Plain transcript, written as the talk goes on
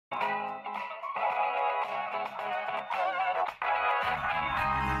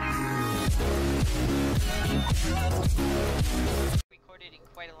Recorded in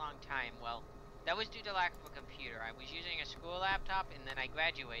quite a long time. Well, that was due to lack of a computer. I was using a school laptop and then I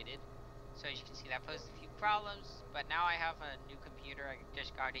graduated. So as you can see, that posed a few problems, but now I have a new computer. I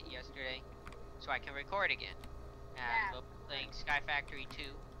just got it yesterday, so I can record again. And we'll be playing SkyFactory 2,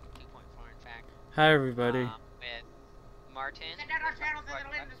 2.4 in fact. Hi everybody. With Martin.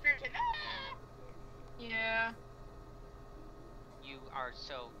 Yeah. You are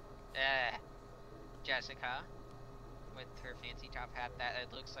so, Jessica, with her fancy top hat that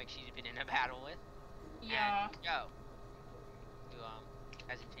it looks like she's been in a battle with. Yeah. And Joe, who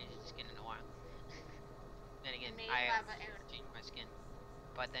hasn't changed his skin in a while. Then again, I changed my skin.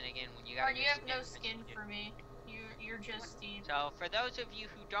 But then again, when you got you have no skin for me. You're just Steve. So for those of you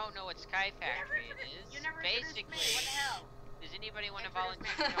who don't know what SkyFactory is, basically, what the hell? Does anybody want to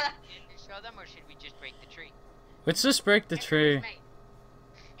volunteer to show them, or should we just break the tree? Let's just break the tree.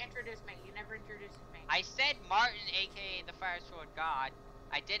 Introduce me. You never introduced me. I said Martin, aka TheFireSwordGod.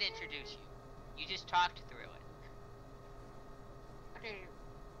 I did introduce you. You just talked through it. Okay.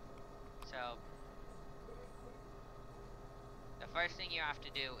 So, the first thing you have to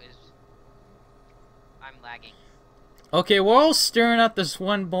do is... I'm lagging. Okay, we're all staring at this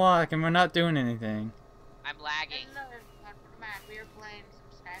one block and we're not doing anything. I'm lagging. We are playing some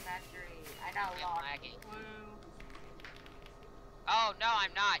SkyFactory. I got I'm lagging. Oh, no,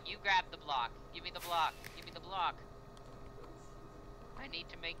 I'm not. You grab the block. Give me the block. Give me the block. I need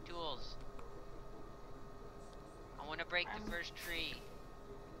to make tools. I want to break the first tree.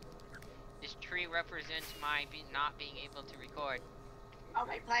 This tree represents my not being able to record. I'll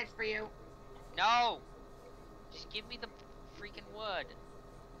make plans for you. No! Just give me the freaking wood.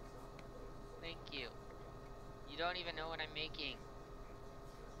 Thank you. You don't even know what I'm making.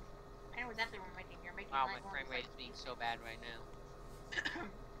 I know exactly what I'm making. You're making wow, my frame rate is being so bad right now.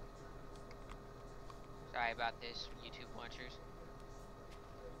 Sorry about this, YouTube watchers.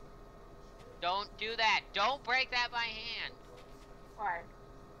 Don't do that! Don't break that by hand! Why?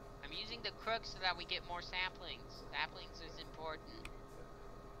 I'm using the crook so that we get more saplings. Saplings is important.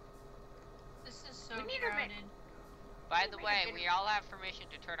 This is so crowded. By the way, we all have permission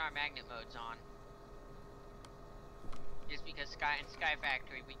to turn our magnet modes on. Just because in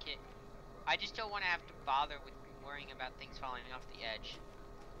SkyFactory we can't. I just don't want to have to bother with worrying about things falling off the edge.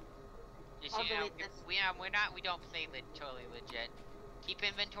 Just you know, we don't play totally legit. Keep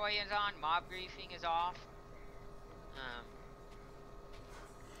inventory is on. Mob griefing is off.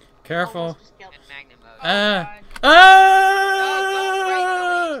 Careful. And magnet mode. No, don't break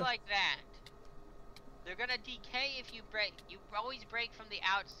the leaves like that. They're gonna decay if you break. You always break from the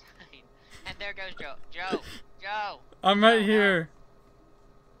outside. And there goes Joe. Joe. I'm right here.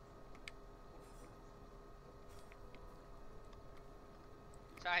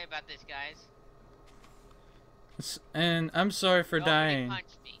 Sorry about this, guys. And I'm sorry for dying. Punch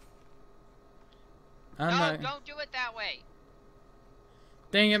me. No, don't do it that way.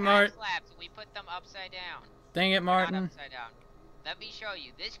 Dang it, Martin. Slabs, we put them upside down. Dang it, Martin. Not upside down. Let me show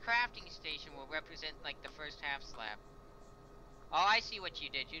you. This crafting station will represent like the first half slab. Oh, I see what you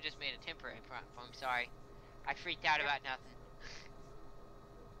did. You just made a temporary platform. Sorry. I freaked out about nothing.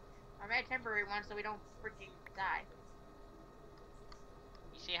 I made a temporary one so we don't freaking die.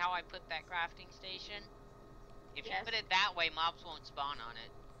 You see how I put that crafting station? If you put it that way, mobs won't spawn on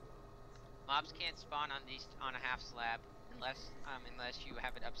it. Mobs can't spawn on a half slab unless you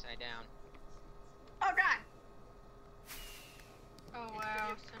have it upside down. Oh god! Oh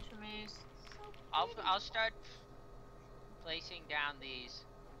wow, such a maze. I'll start placing down these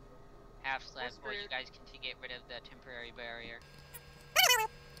half slabs while you guys can get rid of the temporary barrier.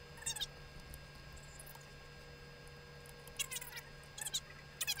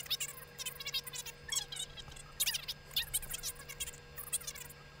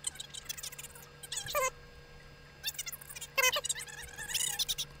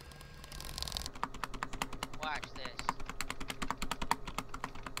 Watch this.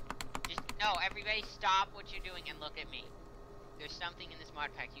 No, everybody stop what you're doing and look at me. There's something in this mod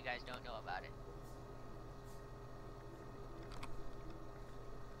pack you guys don't know about it.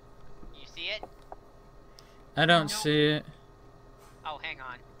 You see it? I don't see it. Oh, hang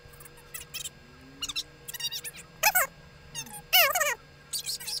on.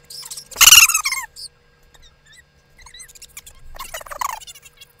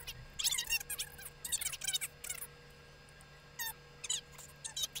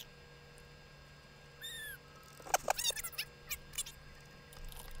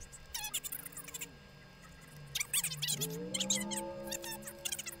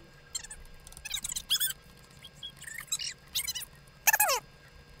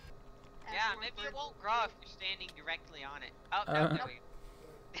 know if you're standing directly on it. Oh, no, there we go.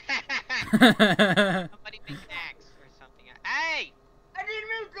 Somebody make an axe or something. Hey! I didn't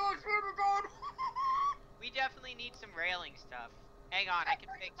mean to, I swear to God. We definitely need some railing stuff. Hang on, I can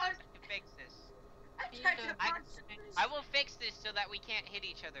fix this. I tried to I- punch this. I will fix this so that we can't hit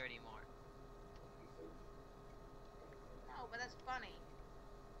each other anymore. No, but that's funny.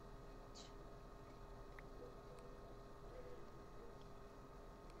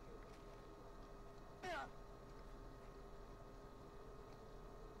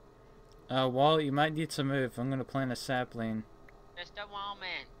 Wall, you might need to move. I'm gonna plant a sapling. Just a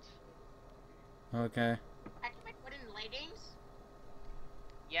moment. Okay. I can make wooden leggings.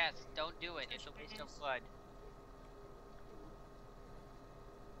 Yes, don't do it. It's a waste of blood.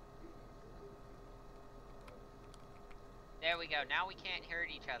 There we go. Now we can't hurt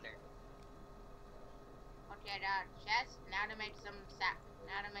each other. Okay, chest. Now to make some sap.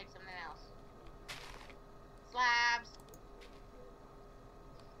 Now to make something else. Slabs.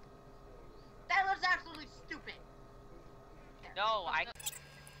 That looks absolutely stupid. There. No, I...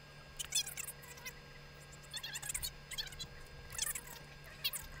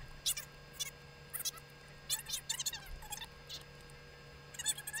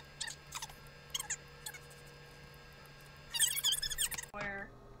 Where?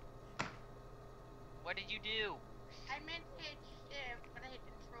 What did you do? I meant to hit shift, but I hit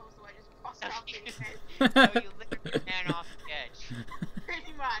control, so I just crossed No, off the you- edge. No, you literally ran off the edge.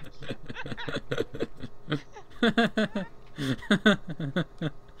 Pretty much.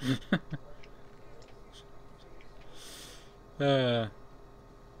 uh,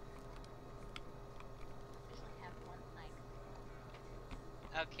 Just have one leg.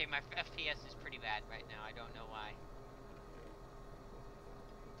 Okay, my FPS is pretty bad right now. I don't know why.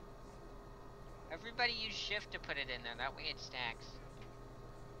 Everybody use shift to put it in there. That way it stacks.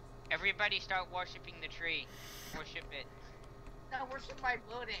 Everybody start worshipping the tree. Worship it. No, worship my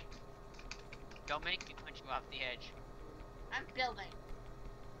building. Don't make me punch you off the edge. I'm building.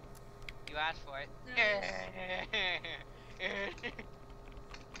 You asked for it. Yes.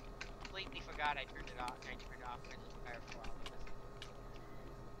 Completely forgot I turned it off. I turned off friendly fire for all of us.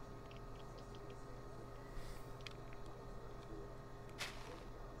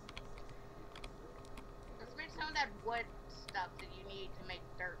 Let's make some of that wood stuff that you need to make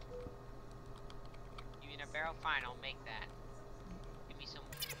dirt. You mean a barrel? Fine, I'll make that. Give me some.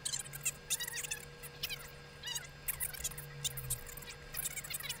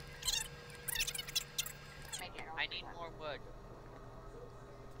 Make it all I need together. more wood.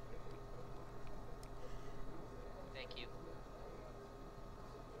 Thank you.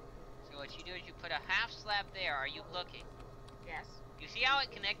 So what you do is you put a half slab there. Are you looking? Yes. You see how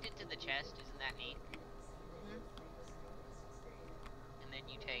it connected to the chest? Isn't that neat? Mhm. And then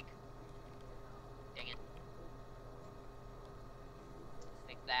you take... Dang it.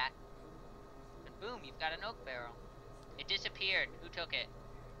 Like that. And boom, you've got an oak barrel. It disappeared. Who took it?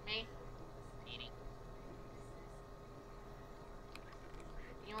 Me? Meanie.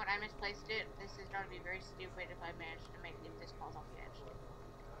 You know what? I misplaced it. This is going to be very stupid if I manage to make if this falls off the edge.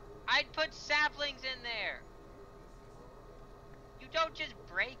 I'd put saplings in there! You don't just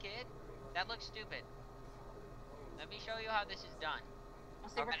break it. That looks stupid. Let me show you how this is done. I'll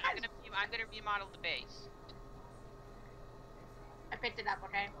see Okay, I'm gonna remodel the base. I picked it up,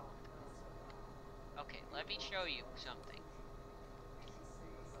 okay? Okay, let me show you something.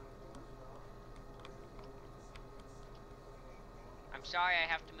 I'm sorry I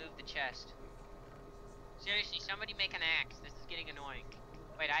have to move the chest. Seriously, somebody make an axe. This is getting annoying.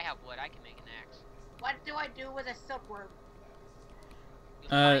 Wait, I have wood. I can make an axe. What do I do with a silkworm? You'll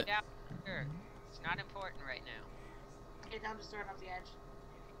find out later. It's not important right now. Okay, don't just throw it off the edge.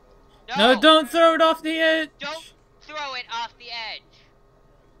 no, don't throw it off the edge! Don't throw it off the edge!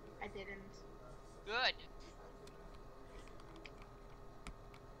 I didn't. Good.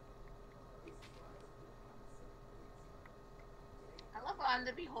 I love how I'm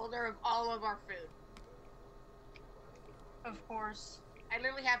the beholder of all of our food. Of course. I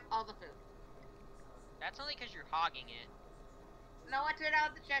literally have all the food. That's only because you're hogging it. No, I took it out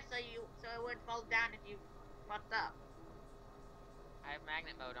of the chest so it wouldn't fall down if you fucked up. I have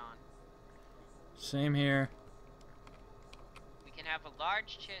magnet mode on. Same here. We can have a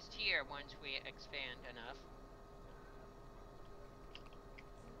large chest here once we expand enough.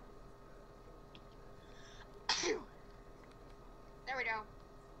 There we go.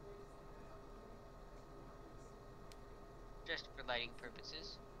 Just for lighting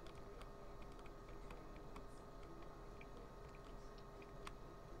purposes.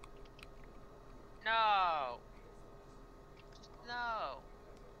 No! No!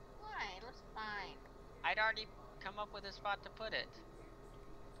 Why? It looks fine. already come up with a spot to put it.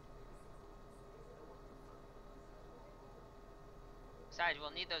 Besides,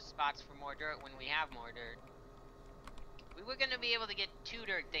 we'll need those spots for more dirt when we have more dirt. We were gonna be able to get 2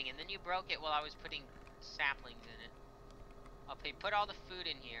 dirt thing, and then you broke it while I was putting saplings in it. Okay, put all the food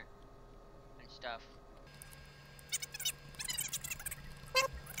in here and stuff.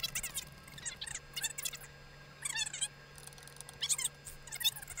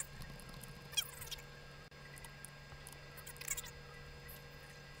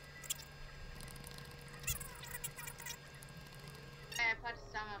 I put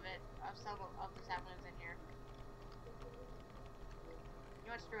some of it, of the saplings in here. You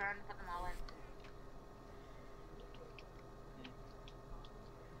want to screw around and put them all in?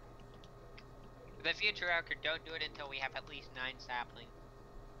 For the future record, don't do it until we have at least 9 saplings.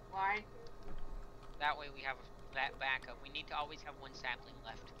 Why? That way we have that backup. We need to always have 1 sapling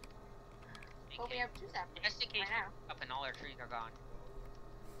left. Well, we have 2 saplings Just in case right now. up and all our trees are gone.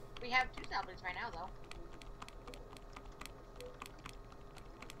 We have 2 saplings right now, though.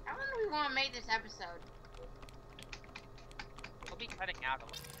 How long do we want to make this episode? We'll be cutting out a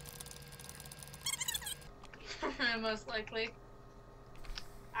little. Most likely.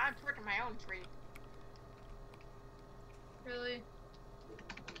 I'm torching my own tree. Really?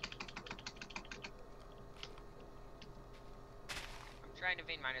 I'm trying to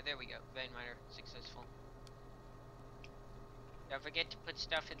vein miner. There we go. Vein miner successful. Don't forget to put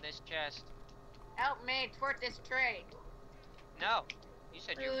stuff in this chest. Help me torch this tree. No. You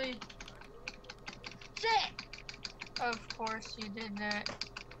said you Really? Shit! Of course you did that.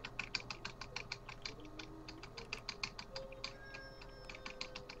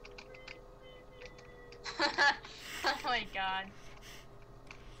 Oh my god.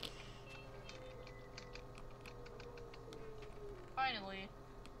 Finally.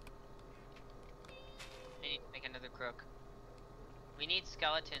 I need to make another crook. We need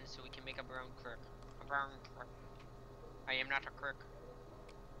skeletons so we can make a brown crook. A brown crook. I am not a crook.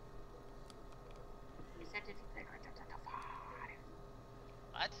 Except if you play Grand Theft Auto 5.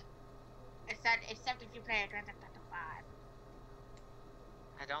 What? I said, except if you play Grand Theft Auto 5.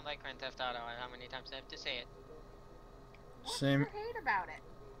 I don't like Grand Theft Auto. How many times I have to say it? What's Same. the hate about it?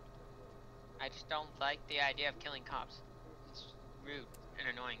 I just don't like the idea of killing cops. It's rude and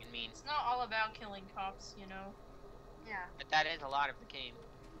annoying and mean. It's not all about killing cops, you know. Yeah. But that is a lot of the game.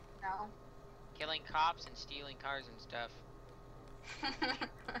 No. Killing cops and stealing cars and stuff.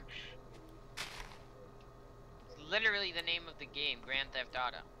 It's literally the name of the game, Grand Theft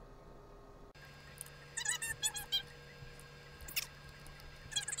Auto.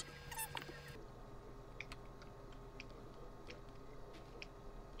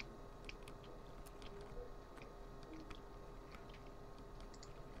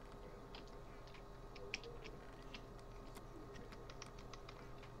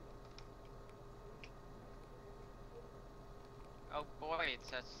 Oh boy,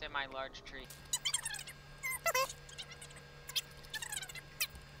 it's a semi-large tree.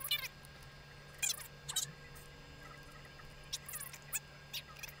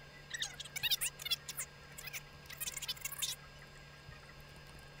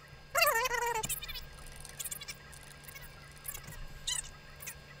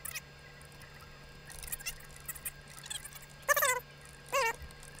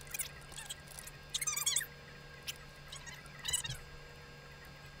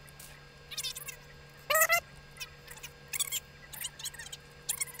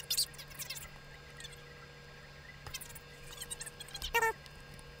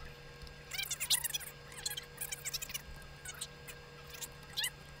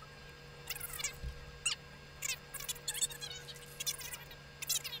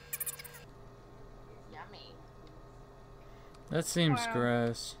 Yummy. That seems Wow.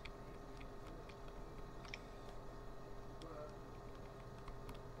 gross.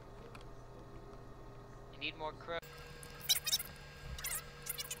 You need more crow.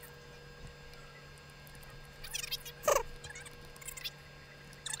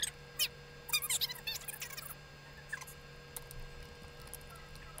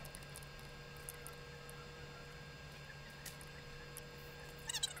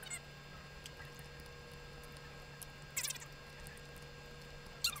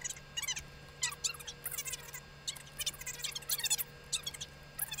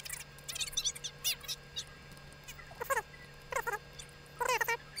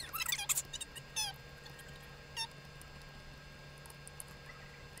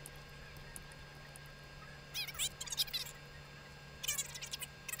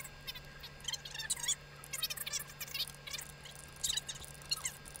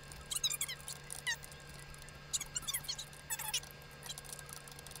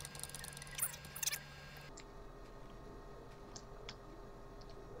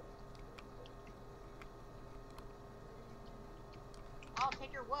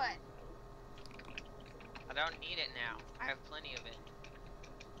 take your wood. I don't need it now. I have plenty of it.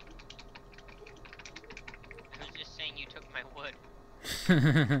 I was just saying you took my wood.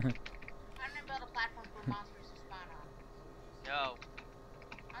 I'm gonna build a platform for monsters to spawn on. No.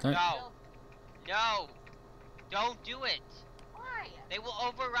 Don't- No. No! Don't do it! Why? They will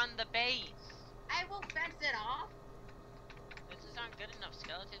overrun the base! I will fence it off. This is not good enough.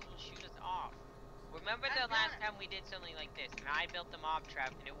 Skeletons will shoot us off. Remember I'm the last gonna- time we did something like this, and I built the mob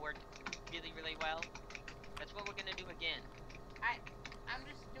trap, and it worked really, really well? That's what we're gonna do again. I'm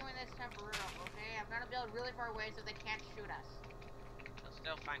just doing this temporarily, okay? I'm gonna build really far away so they can't shoot us. They'll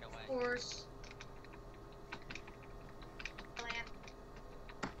still find a Of way. course. Land.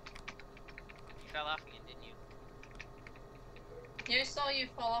 You fell off again, didn't you? Yeah, I saw you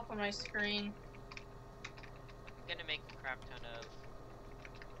fall off on my screen. I'm gonna make a crap ton of...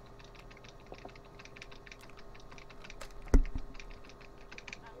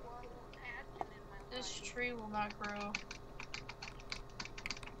 This tree will not grow.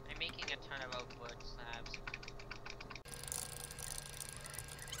 I'm making a ton of oak wood slabs.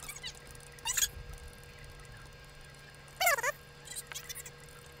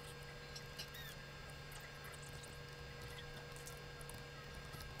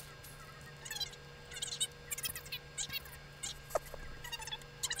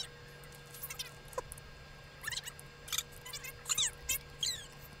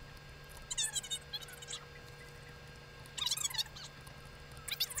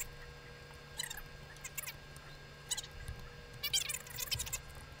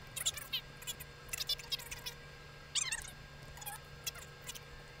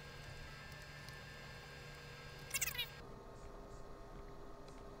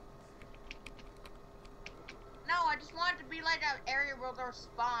 No, I just want it to be like an area where they'll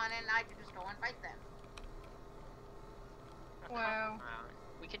spawn and I can just go and fight them. Oh, Wow. come on.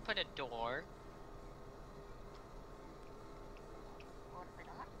 We could put a door. What if I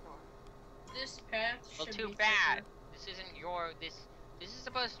don't want the door? This path Well, should too be bad. thicker. This isn't your... This is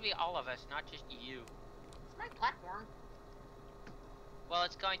supposed to be all of us, not just you. It's my platform. Well,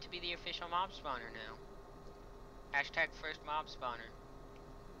 it's going to be the official mob spawner now. Hashtag first mob spawner.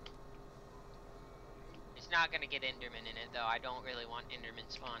 It's not gonna get Enderman in it, though. I don't really want Enderman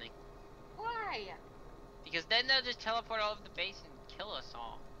spawning. Why? Because then they'll just teleport all over the base and kill us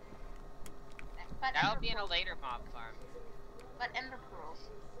all. But That'll ender be in a pearls. later mob farm. But ender pearls.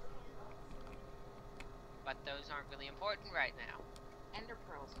 But those aren't really important right now. Ender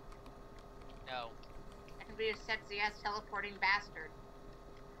pearls. No. I can be a sexy ass teleporting bastard.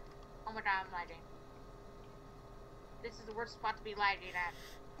 Oh my god, I'm lagging. This is the worst spot to be lagging at.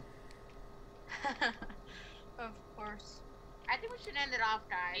 Of course. I think we should end it off,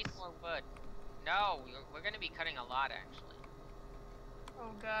 guys. Need more wood. No, we're gonna be cutting a lot, actually.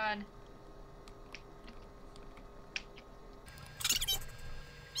 Oh god.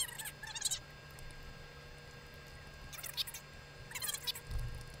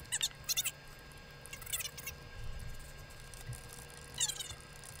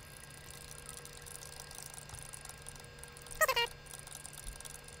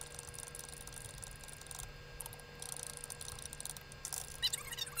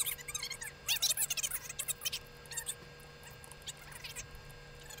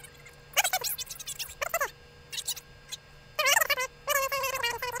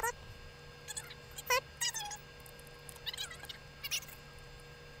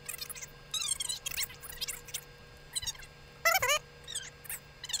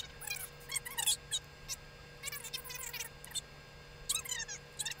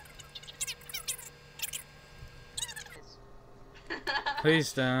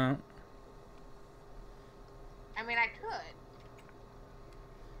 Please don't. I mean, I could.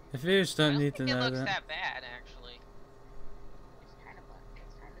 The viewers I don't don't need to think it know looks that. that bad, actually. It's kind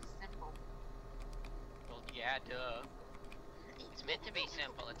of simple. Well, yeah, duh. It's meant to be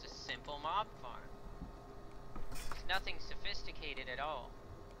simple. It's a simple mob farm. It's nothing sophisticated at all.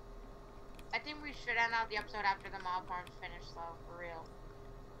 I think we should end out the episode after the mob farm's finished, though, for real.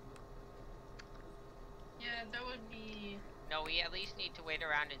 Yeah, that would be... No, we at least need to wait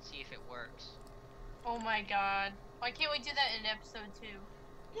around and see if it works. Oh my god. Why can't we do that in episode 2?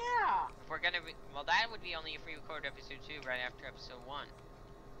 Yeah. If we're gonna well, that would be only if we record episode 2 right after episode 1.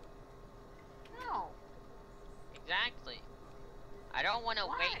 No. Exactly. I don't want to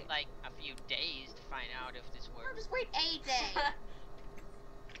Why? wait like a few days to find out if this Or works. just wait a day.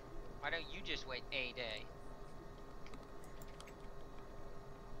 Why don't you just wait a day?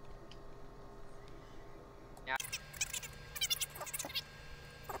 Now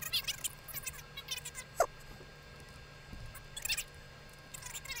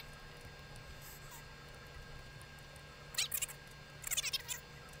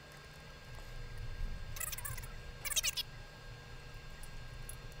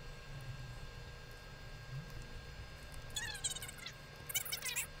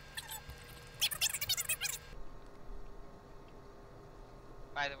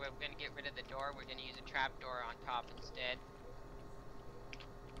By the way, we're gonna get rid of the door. We're gonna use a trap door on top instead.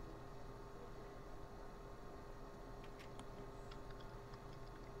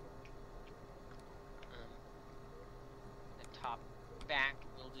 The top back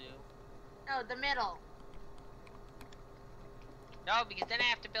will do. No, the middle. No, because then I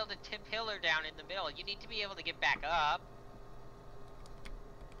have to build a pillar down in the middle. You need to be able to get back up.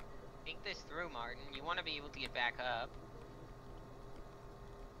 Think this through, Martin. You want to be able to get back up.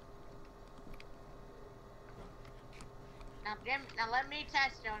 Now, Jim, now let me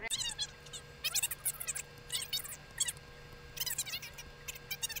test on it.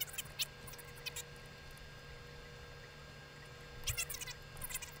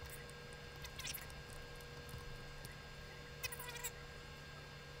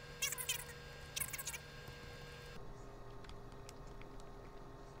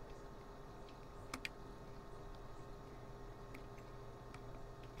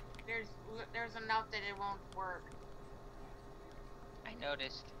 There's enough that it won't work. I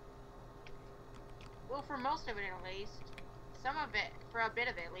noticed. Well, for most of it at least. Some of it, for a bit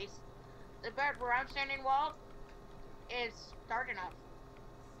of it at least. The bed where I'm standing wall is dark enough.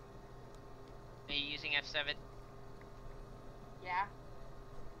 Are you using F7? Yeah.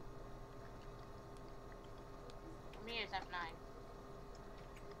 For me it's F9.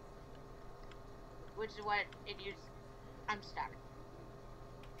 Which is what it used. I'm stuck.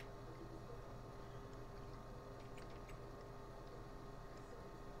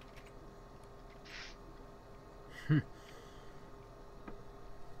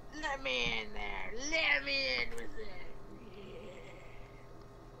 Let me in there. Let me in with it. Yeah.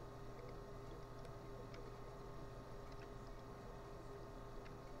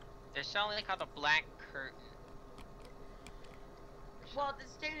 There's something called a black curtain. Well,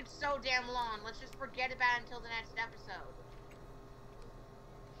 this dude's so damn long. Let's just forget about it until the next episode.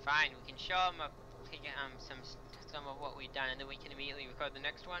 Fine, we can show them some of what we've done, and then we can immediately record the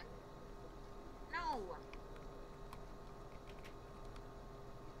next one. No.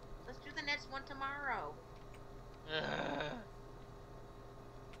 Let's do the next one tomorrow.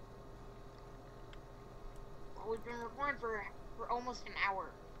 Well, we've been recording for almost an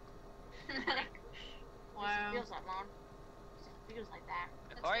hour. Wow. It feels like long. It feels like that.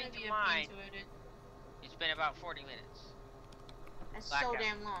 According to mine, it's been about 40 minutes. That's so Blackout.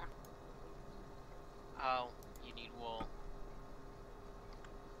 damn long. Oh, you need wool.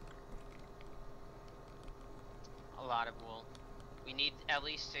 A lot of wool. We need at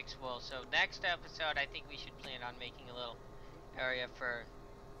least 6 wool. So next episode, I think we should plan on making a little area for...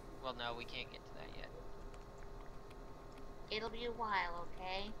 Well, no, we can't get to that yet. It'll be a while,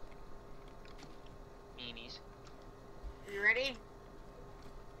 okay? Meanies. You ready?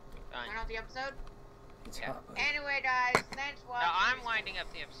 Fine. Turn off the episode? It's Yeah. hot. Anyway, guys, thanks for watching. No, I'm winding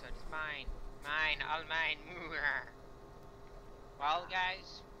up the episode. It's mine. Mine. All mine. Well,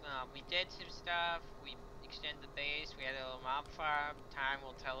 guys, we did some stuff. We extended the base. We had a little mob farm. Time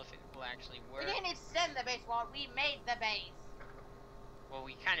will tell if it will actually work. We didn't extend the base wall. We made the base. Well,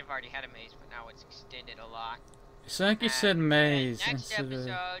 we kind of already had a maze, but now it's extended a lot. It's like you said maze Next instead of...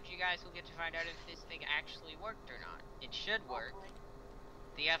 episode, you guys will get to find out if this thing actually worked or not. It should work. Hopefully.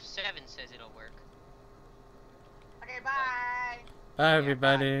 The F7 says it'll work. Okay, bye. Bye,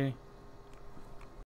 everybody.